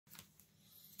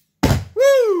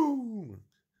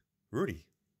Rudy,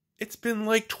 it's been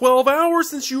like 12 hours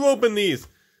since you opened these.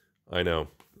 I know.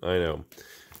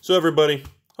 So everybody,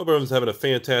 hope everyone's having a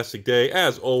fantastic day.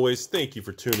 As always, thank you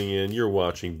for tuning in. You're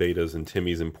watching Beta's and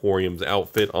Timmy's Emporium's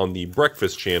outfit on the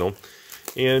Breakfast channel.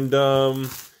 And,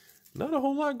 not a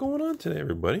whole lot going on today,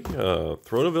 everybody.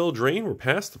 Throne of Eldraine, we're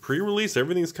past the pre-release.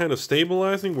 Everything's kind of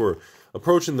stabilizing. We're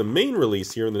approaching the main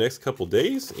release here in the next couple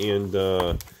days. And,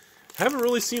 haven't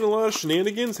really seen a lot of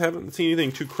shenanigans. Haven't seen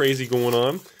anything too crazy going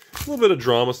on. A little bit of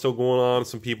drama still going on.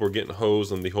 Some people are getting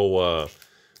hosed on the whole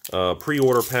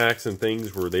pre-order packs and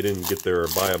things where they didn't get their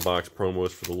buy-a-box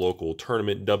promos for the local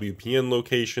tournament WPN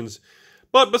locations.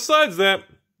 But besides that,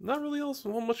 not really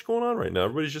much going on right now.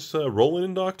 Everybody's just rolling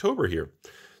into October here.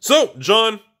 So,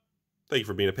 John, thank you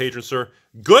for being a patron, sir.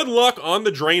 Good luck on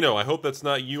the Drano. I hope that's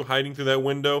not you hiding through that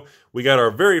window. We got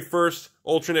our very first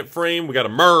alternate frame. We got a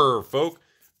Merfolk.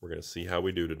 We're going to see how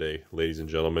we do today, ladies and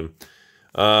gentlemen.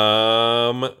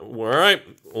 Alright,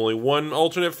 only one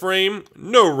alternate frame,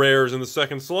 no rares in the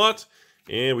second slot,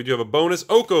 and we do have a bonus,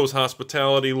 Oko's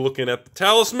Hospitality, looking at the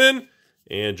Talisman,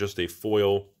 and just a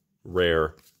foil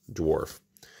rare dwarf.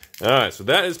 Alright, so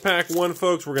that is pack one,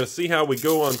 folks. We're going to see how we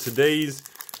go on today's.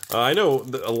 I know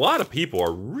a lot of people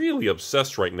are really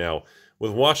obsessed right now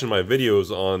with watching my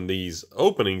videos on these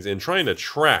openings and trying to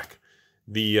track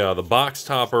the box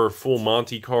topper, full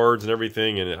Monty cards and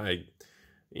everything, and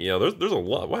yeah, there's a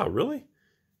lot. Wow, really?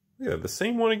 Yeah, the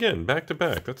same one again, back to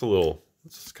back.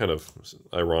 That's kind of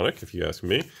ironic, if you ask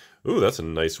me. Ooh, that's a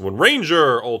nice one.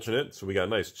 Ranger alternate. So we got a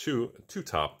nice two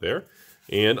top there.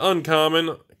 And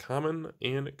uncommon, common,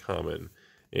 and common.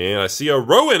 And I see a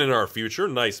Rowan in our future.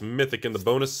 Nice mythic in the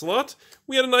bonus slot.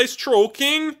 We had a nice Troll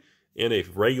King. And a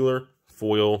regular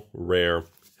foil rare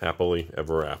happily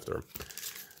ever after.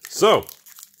 So,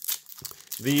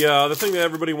 the thing that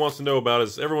everybody wants to know about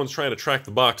is everyone's trying to track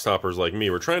the box toppers like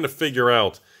me. We're trying to figure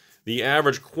out the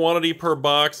average quantity per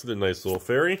box, the nice little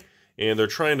fairy, and they're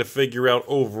trying to figure out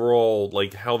overall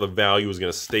like how the value is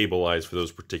going to stabilize for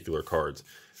those particular cards.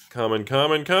 Common,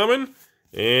 common, common,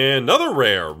 and another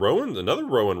rare. Rowan, another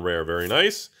Rowan rare, very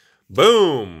nice.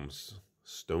 Boom!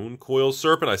 Stone Coil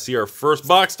Serpent. I see our first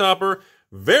box topper.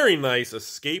 Very nice.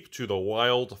 Escape to the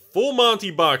Wild. Full Monty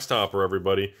box topper,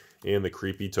 everybody, and the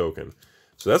creepy token.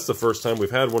 So that's the first time we've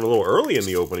had one a little early in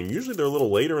the opening. Usually they're a little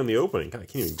later in the opening. God, I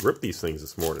can't even grip these things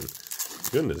this morning.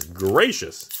 Goodness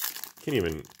gracious. Can't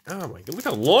even... Oh my God, look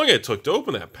how long it took to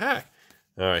open that pack.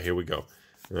 Alright, here we go.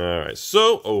 Alright,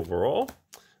 so overall,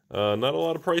 not a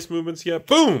lot of price movements yet.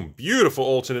 Boom! Beautiful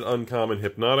alternate uncommon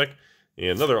Hypnotic.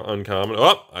 And another uncommon.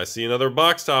 Oh, I see another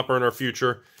box topper in our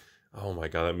future. Oh my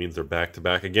God, that means they're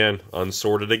back-to-back again.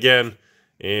 Unsorted again.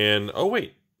 And, oh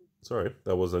wait. Sorry,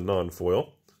 that was a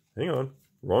non-foil. Hang on.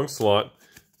 Wrong slot.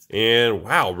 And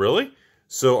wow, really?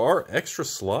 So our extra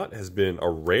slot has been a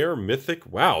rare mythic.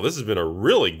 Wow, this has been a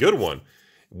really good one.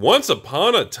 Once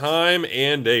Upon a Time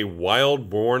and a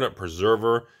Wildborn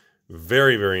Preserver.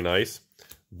 Very, very nice.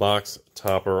 Box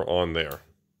topper on there.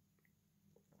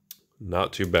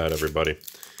 Not too bad, everybody.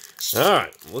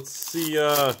 Alright, let's see.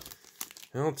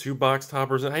 Well, two box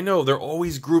toppers. I know, they're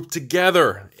always grouped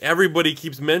together. Everybody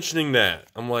keeps mentioning that.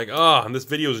 I'm like, and this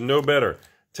video is no better.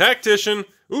 Tactician,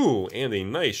 ooh, and a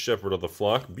nice Shepherd of the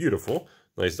Flock, beautiful.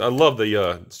 Nice, I love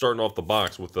the, starting off the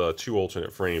box with two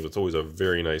alternate frames. It's always a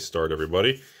very nice start,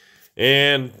 everybody.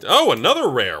 And, oh, another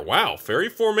rare, wow, Fairy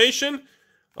Formation.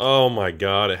 Oh my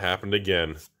God, it happened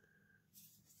again.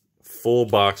 Full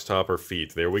box topper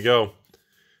feet, there we go.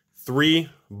 3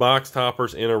 box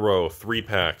toppers in a row, 3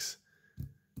 packs.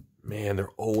 Man, they're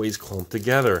always clumped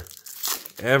together.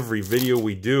 Every video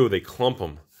we do, they clump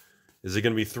them. Is it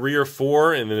going to be 3 or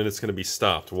 4, and then it's going to be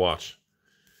stopped? Watch.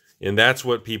 And that's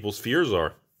what people's fears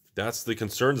are. That's the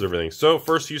concerns of everything. So,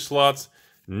 first few slots,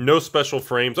 no special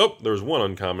frames. Oh, there's one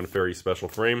uncommon fairy special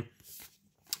frame.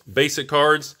 Basic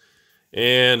cards.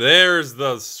 And there's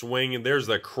the swing, and there's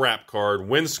the crap card.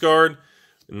 Windscarred.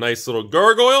 Nice little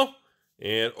gargoyle.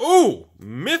 And, ooh,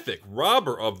 mythic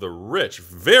Robber of the Rich.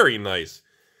 Very nice.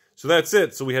 So that's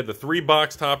it. So we had the 3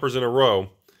 box toppers in a row,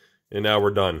 and now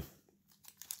we're done.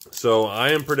 So I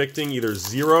am predicting either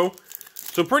 0.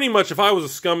 So pretty much if I was a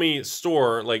scummy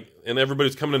store, like, and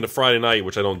everybody's coming into Friday night,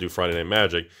 which I don't do Friday Night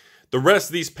Magic, the rest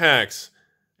of these packs,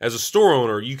 as a store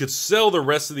owner, you could sell the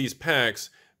rest of these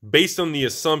packs based on the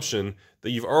assumption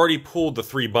that you've already pulled the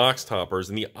 3 box toppers,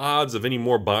 and the odds of any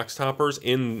more box toppers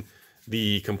in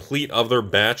the complete other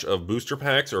batch of booster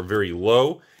packs are very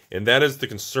low, and that is the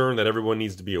concern that everyone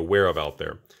needs to be aware of out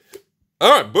there.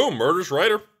 Alright, boom, Murderous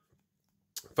Rider.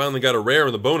 Finally got a rare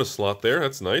in the bonus slot there.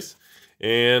 That's nice.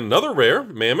 And another rare,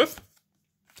 Mammoth.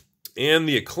 And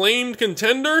the Acclaimed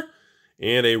Contender.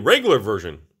 And a regular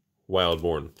version.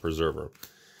 Wildborn Preserver.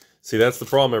 See, that's the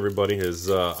problem, everybody, is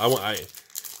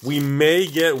we may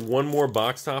get one more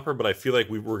box topper, but I feel like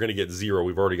we're going to get 0.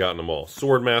 We've already gotten them all.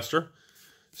 Swordmaster.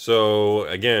 So,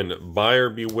 again, buyer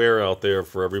beware out there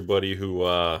for everybody who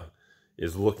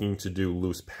is looking to do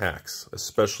loose packs,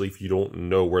 especially if you don't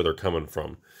know where they're coming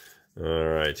from. All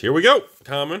right, here we go.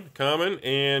 Common, common,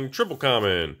 and triple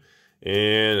common.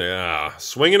 And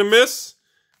swing and a miss.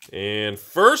 And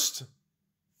first,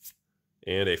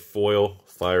 and a foil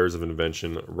Fires of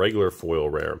Invention, regular foil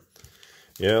rare.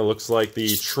 Yeah, looks like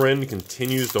the trend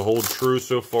continues to hold true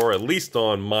so far, at least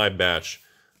on my batch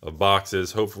of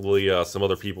boxes. Hopefully some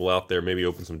other people out there maybe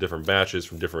open some different batches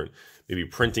from different maybe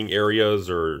printing areas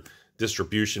or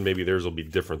distribution. Maybe theirs will be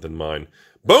different than mine.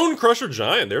 Bone Crusher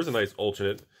Giant, there's a nice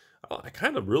alternate. I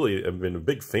kind of really have been a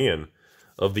big fan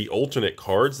of the alternate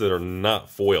cards that are not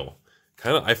foil.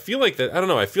 I feel like that, I don't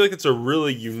know, I feel like it's a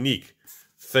really unique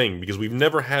thing because we've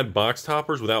never had box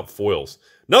toppers without foils.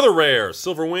 Another rare,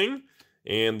 Silver Wing,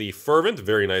 and the Fervent,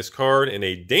 very nice card, and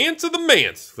a Dance of the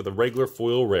Manse for the regular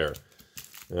foil rare.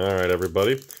 All right,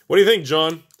 everybody. What do you think,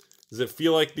 John? Does it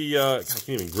feel like the, I can't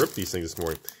even grip these things this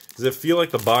morning. Does it feel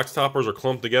like the box toppers are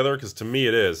clumped together? Because to me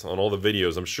it is, on all the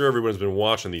videos. I'm sure everyone's been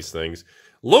watching these things.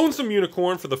 Lonesome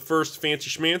Unicorn for the first Fancy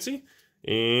Schmancy.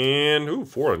 And, ooh,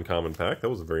 4 uncommon pack. That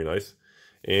was very nice.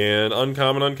 And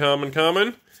uncommon, uncommon,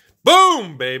 common.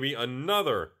 Boom, baby!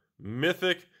 Another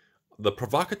mythic, the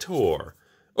Provocateur.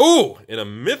 Ooh, and a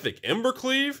mythic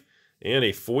Embercleave. And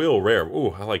a foil rare.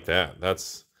 Ooh, I like that.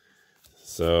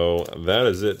 So, that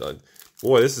is it.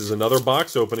 Boy, this is another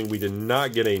box opening. We did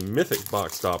not get a mythic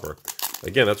box topper.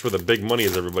 Again, that's where the big money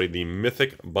is, everybody. The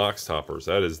mythic box toppers.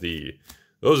 Those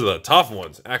are the tough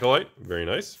ones. Acolyte, very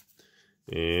nice.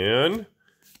 And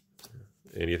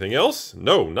anything else?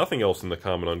 No, nothing else in the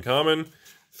common uncommon.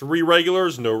 3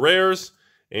 regulars, no rares.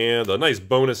 And a nice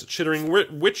bonus Chittering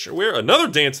Witch. Another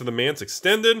Dance of the Manse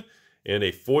extended. And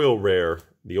a foil rare.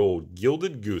 The old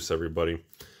Gilded Goose, everybody.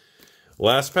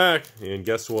 Last pack. And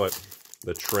guess what?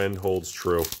 The trend holds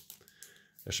true.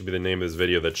 That should be the name of this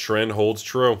video. The trend holds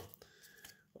true.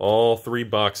 All 3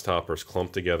 box toppers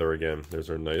clumped together again. There's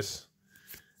our nice.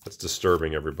 That's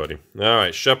disturbing, everybody. All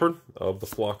right, Shepherd of the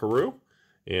Flockaroo.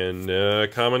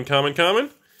 And common, common,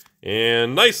 common.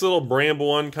 And nice little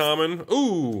Bramble uncommon.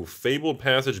 Ooh, Fabled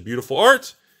Passage, beautiful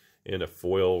art. And a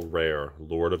foil rare,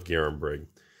 Lord of Garenbrig.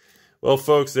 Well,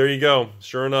 folks, there you go.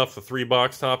 Sure enough, the 3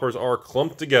 box toppers are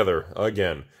clumped together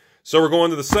again. So we're going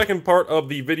to the second part of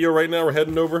the video right now. We're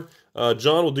heading over.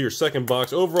 John will do your second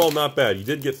box. Overall, not bad. You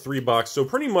did get 3 boxes. So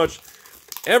pretty much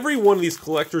every one of these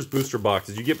collector's booster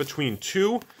boxes, you get between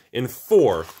 2 and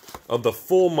 4 of the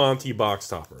full Monty box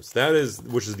toppers.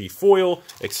 Which is the foil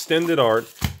extended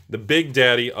art, the big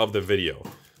daddy of the video.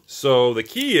 So the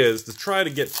key is to try to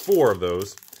get 4 of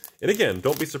those. And again,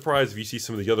 don't be surprised if you see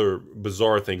some of the other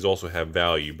bizarre things also have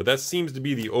value. But that seems to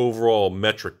be the overall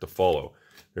metric to follow.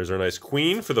 There's our nice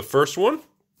Queen for the first one.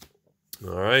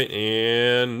 All right,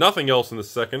 and nothing else in the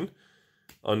second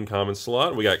uncommon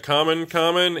slot. We got common,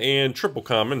 common, and triple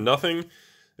common. Nothing.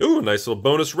 Ooh, nice little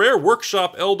bonus rare.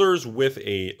 Workshop Elders with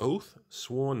a Oath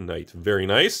Sworn Knight. Very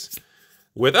nice.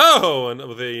 With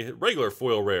a regular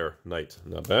foil rare Knight.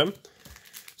 Not bad.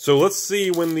 So let's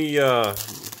see when the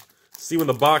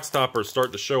box toppers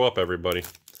start to show up, everybody.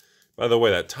 By the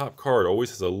way, that top card always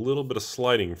has a little bit of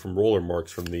sliding from roller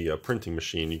marks from the printing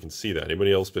machine. You can see that.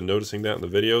 Anybody else been noticing that in the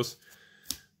videos?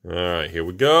 All right, here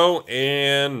we go.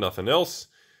 And nothing else.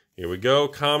 Here we go.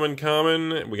 Common,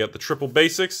 common. We got the triple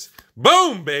basics.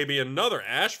 Boom, baby. Another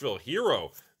Asheville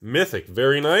Hero. Mythic.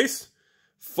 Very nice.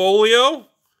 Folio.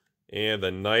 And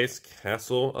the nice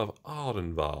Castle of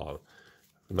Aldenval.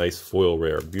 Nice foil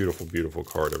rare. Beautiful, beautiful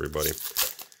card, everybody.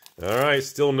 All right,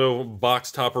 still no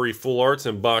box toppery full arts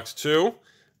in box 2.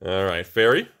 All right,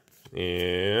 Fairy.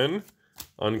 And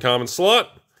uncommon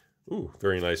slot. Ooh,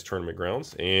 very nice Tournament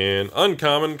Grounds. And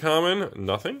uncommon, common,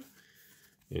 nothing.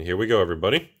 And here we go,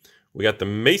 everybody. We got the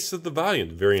Mace of the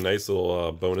Valiant. Very nice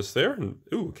little bonus there. And,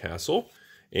 ooh, Castle.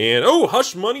 And, oh,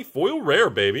 Hush Money foil rare,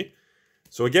 baby.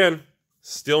 So again,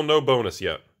 still no bonus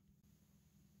yet.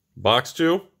 Box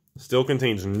 2 still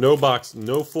contains no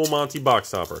full Monty box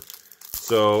topper.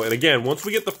 So, and again, once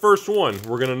we get the first one,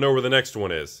 we're going to know where the next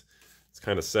one is. It's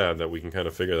kind of sad that we can kind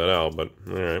of figure that out, but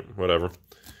alright, whatever.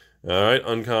 Alright,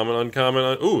 uncommon,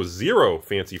 uncommon. Ooh, 0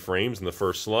 fancy frames in the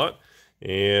first slot.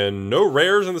 And no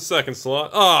rares in the second slot.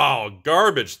 Oh,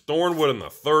 garbage. Thornwood in the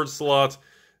third slot.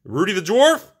 Rudy the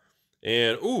Dwarf.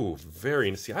 And, ooh,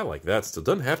 very, see, I like that still.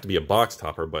 Doesn't have to be a box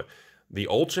topper, but the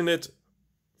alternate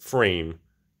frame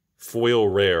foil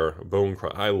rare Bone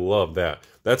Crush. I love that.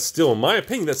 That's still, in my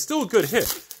opinion, that's still a good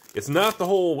hit. It's not the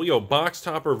whole, you know, box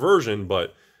topper version,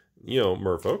 but, you know,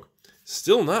 Merfolk.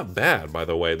 Still not bad, by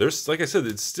the way. There's, like I said,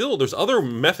 it's still, there's other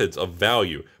methods of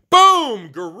value.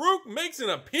 Boom! Garruk makes an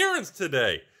appearance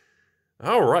today.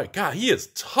 All right. God, he is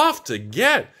tough to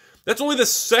get. That's only the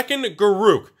second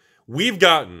Garruk we've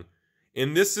gotten.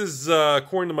 And this is,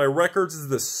 according to my records, this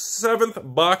is the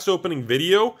 7th box opening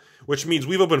video, which means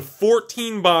we've opened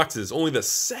 14 boxes. Only the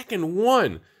second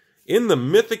one in the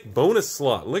Mythic bonus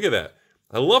slot. Look at that.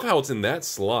 I love how it's in that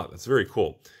slot. That's very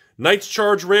cool. Knight's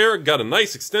Charge rare. Got a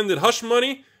nice extended Hush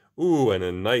Money. Ooh, and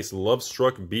a nice Love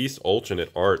Struck Beast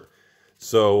alternate art.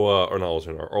 So, or not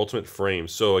alternate art, alternate frame.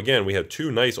 So again, we have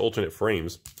 2 nice alternate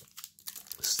frames.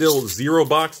 Still 0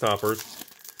 box toppers.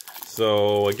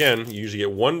 So again, you usually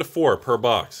get 1 to 4 per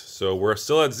box. So we're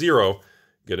still at 0.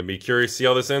 Gonna be curious to see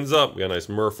how this ends up. We got a nice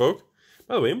Merfolk.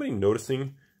 By the way, anybody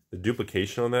noticing the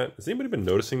duplication on that? Has anybody been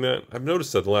noticing that? I've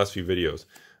noticed that the last few videos.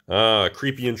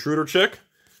 Creepy Intruder check.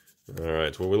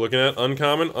 Alright, so what we're looking at,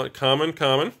 uncommon,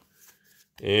 common.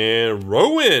 And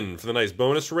Rowan for the nice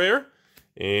bonus rare.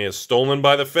 And Stolen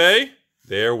by the Fae.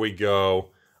 There we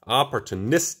go.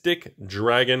 Opportunistic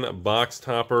Dragon Box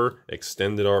Topper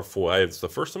Extended Art Foil. It's the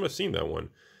first time I've seen that one.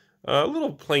 A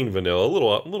little plain vanilla,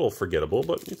 a little forgettable,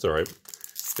 but it's alright.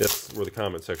 That's where the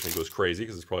comment section goes crazy,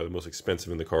 because it's probably the most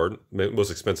expensive in the card, most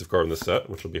expensive card in the set,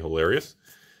 which will be hilarious.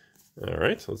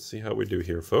 Alright, let's see how we do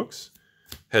here, folks.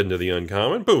 Heading to the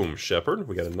uncommon. Boom, Shepherd.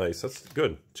 We got a nice, that's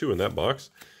good. 2 in that box.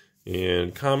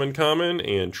 And common,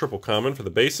 and triple common for the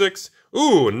basics.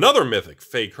 Ooh, another mythic.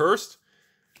 Fake Hurst.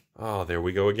 Oh, there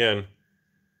we go again.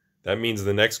 That means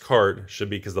the next card should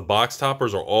be, because the box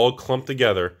toppers are all clumped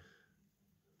together.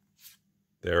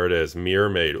 There it is. Mirror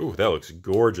Maid. Ooh, that looks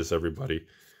gorgeous, everybody.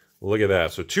 Look at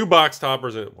that. So 2 box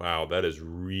toppers. Wow, that is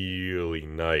really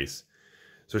nice.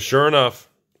 So sure enough,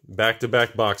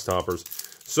 back-to-back box toppers.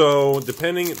 So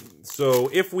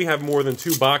if we have more than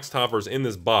 2 box toppers in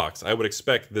this box, I would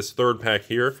expect this 3rd pack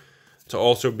here to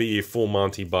also be a full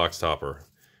Monty box topper,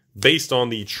 based on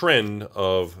the trend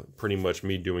of pretty much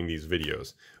me doing these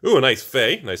videos. Ooh, a nice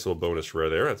Fae. Nice little bonus rare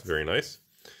there. That's very nice.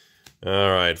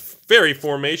 Alright, Fairy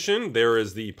Formation. There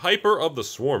is the Piper of the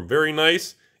Swarm. Very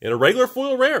nice. And a regular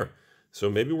foil rare. So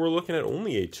maybe we're looking at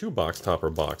only a 2 box topper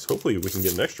box. Hopefully we can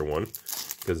get an extra one,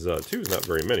 because 2 is not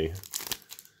very many.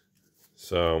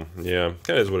 So, yeah,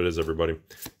 kind of is what it is, everybody.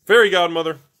 Fairy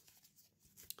Godmother.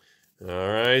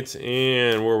 Alright,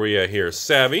 and where are we at here?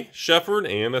 Savvy, Shepherd,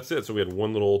 and that's it. So we had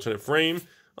 1 little alternate frame.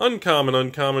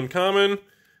 Uncommon, common.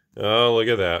 Oh, look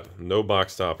at that. No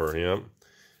box topper, yep.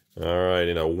 Alright,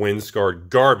 and a Windscarred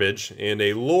Garbage, and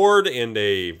a Lord, and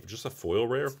just a foil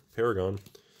rare, Paragon.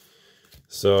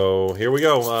 So, here we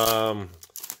go.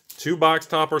 2 box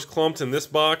toppers clumped in this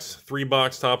box, 3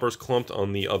 box toppers clumped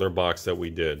on the other box that we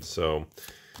did. So,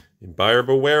 buyer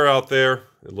beware out there.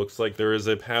 It looks like there is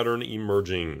a pattern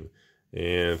emerging.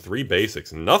 And 3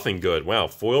 basics. Nothing good. Wow,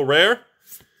 foil rare.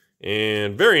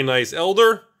 And very nice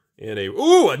Elder. And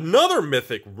ooh, another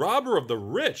mythic, Robber of the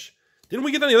Rich. Didn't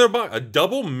we get any other box? A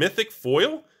double mythic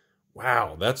foil?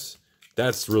 Wow, that's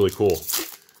really cool.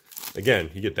 Again,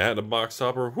 you get that in a box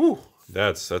topper. Whew,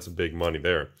 that's big money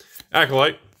there.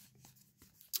 Acolyte.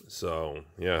 So,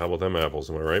 yeah, how about them apples,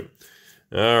 am I right?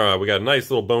 Alright, we got a nice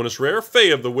little bonus rare.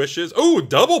 Fae of the Wishes. Ooh,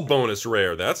 double bonus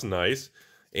rare. That's nice.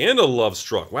 And a Love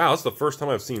Struck. Wow, that's the first time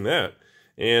I've seen that.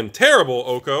 And Terrible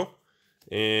Oko.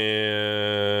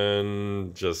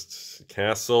 And just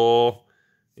Castle.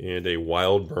 And a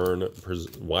Wildborn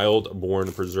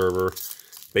Preserver.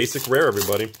 Basic rare,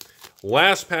 everybody.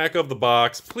 Last pack of the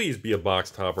box. Please be a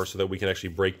box topper so that we can actually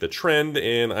break the trend.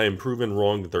 And I am proven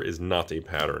wrong that there is not a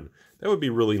pattern. That would be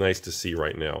really nice to see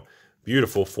right now.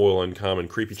 Beautiful foil uncommon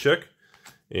creepy chick.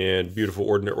 And beautiful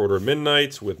Ordinate Order of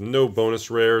Midnight with no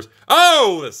bonus rares.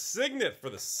 Oh, the Signet for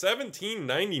the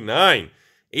 $17.99.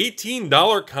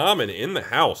 $18 common in the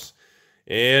house.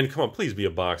 And come on, please be a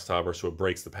box topper so it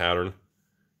breaks the pattern.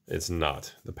 It's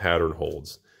not. The pattern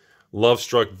holds. Love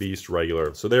Struck Beast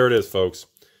regular. So there it is, folks.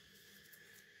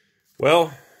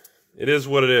 Well, it is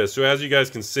what it is. So as you guys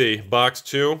can see, box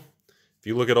 2, if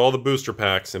you look at all the booster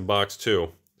packs in box 2,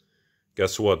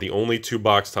 guess what? The only 2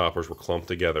 box toppers were clumped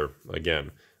together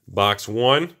again. Box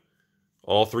 1,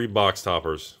 all 3 box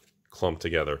toppers clumped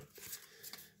together.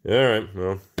 Alright,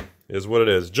 well, it is what it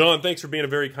is. John, thanks for being a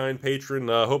very kind patron.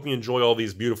 Hope you enjoy all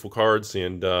these beautiful cards,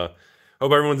 and hope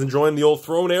everyone's enjoying the old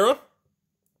Throne era.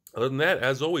 Other than that,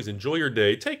 as always, enjoy your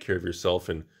day, take care of yourself,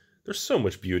 and there's so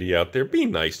much beauty out there. Be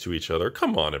nice to each other.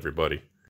 Come on, everybody.